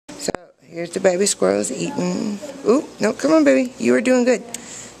Here's the baby squirrels eating. Ooh, no, come on, baby. You are doing good.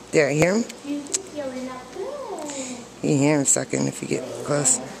 There, hear him? You hear him sucking if you get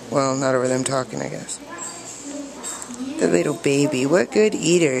close. Well, not over them talking, I guess. The little baby. What good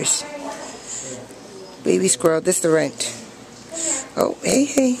eaters. Baby squirrel, this is the rent. Oh, hey,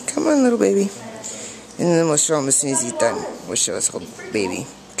 hey. Come on, little baby. And then we'll show him as soon as he's done. We'll show us whole baby.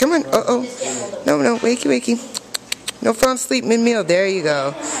 Come on. Uh-oh. No, no. Wakey, wakey. No falling asleep mid-meal. There you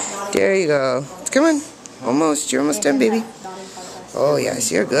go. There you go. Come on. Almost. You're almost done, baby. Oh,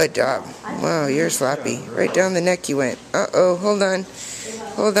 yes. You're good job. Wow, you're sloppy. Right down the neck you went. Uh-oh. Hold on.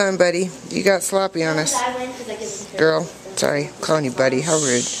 Hold on, buddy. You got sloppy on us. Girl. Sorry. I'm calling you buddy. How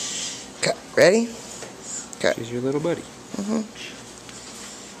rude. Cut. Ready? Cut. She's your little buddy.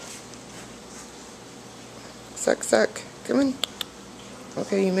 Suck, suck. Come on.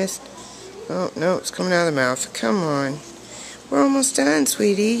 Okay, you missed. Oh, no, it's coming out of the mouth. Come on. We're almost done,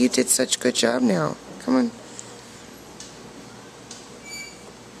 sweetie. You did such a good job now. Come on.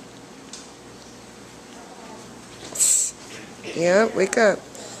 Yeah, wake up.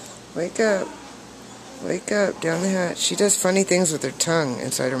 Wake up. Wake up. Down the hatch. She does funny things with her tongue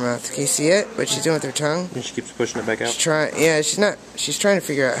inside her mouth. Can you see it? What she's doing with her tongue? And she keeps pushing it back out? She's trying to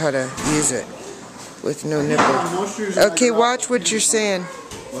figure out how to use it with no nipple. Okay, watch what you're saying.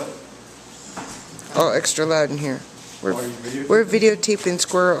 Oh, extra loud in here. We're videotaping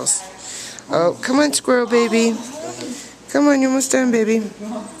squirrels. Oh, come on, squirrel baby. Come on, you're almost done, baby.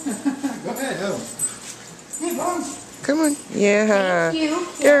 Come on. Yeah.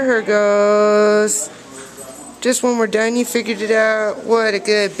 There her goes. Just when we're done, you figured it out. What a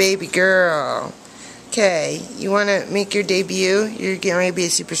good baby girl. Okay, you want to make your debut? You're getting ready to be a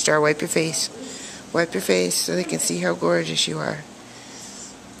superstar. Wipe your face. Wipe your face so they can see how gorgeous you are.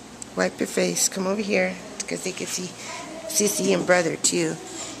 Wipe your face. Come over here because they can see Sissy and brother too.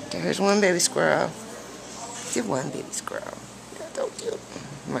 There's one baby squirrel. Give one baby squirrel. Don't you?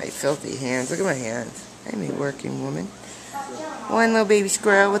 My filthy hands. Look at my hands. I'm a working woman. One little baby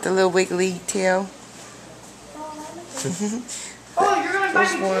squirrel with a little wiggly tail. Oh, you're gonna buy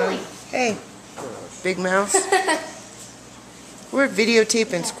me chili. Hey, big mouse. We're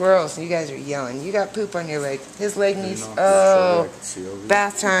videotaping squirrels. You guys are yelling. You got poop on your leg. His leg needs. Oh,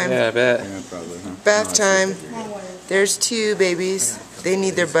 bath time. Yeah, I bet. Yeah, probably, huh? Bath time. There's two babies. They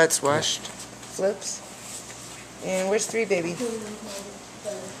need their butts washed. Flips. And where's three, baby?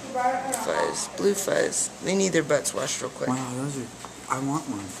 Fuzz. Blue fuzz. They need their butts washed real quick. Wow, those are... I want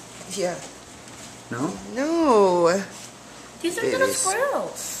one. Yeah. No? No. These are little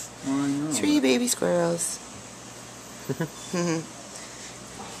squirrels. Well, I know. Three baby squirrels.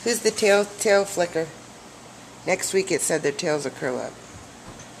 Who's the tail flicker? Next week it said their tails will curl up.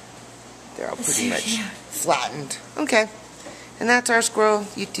 They're all pretty much flattened. Okay. And that's our squirrel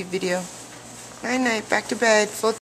YouTube video. Night night. Back to bed. Full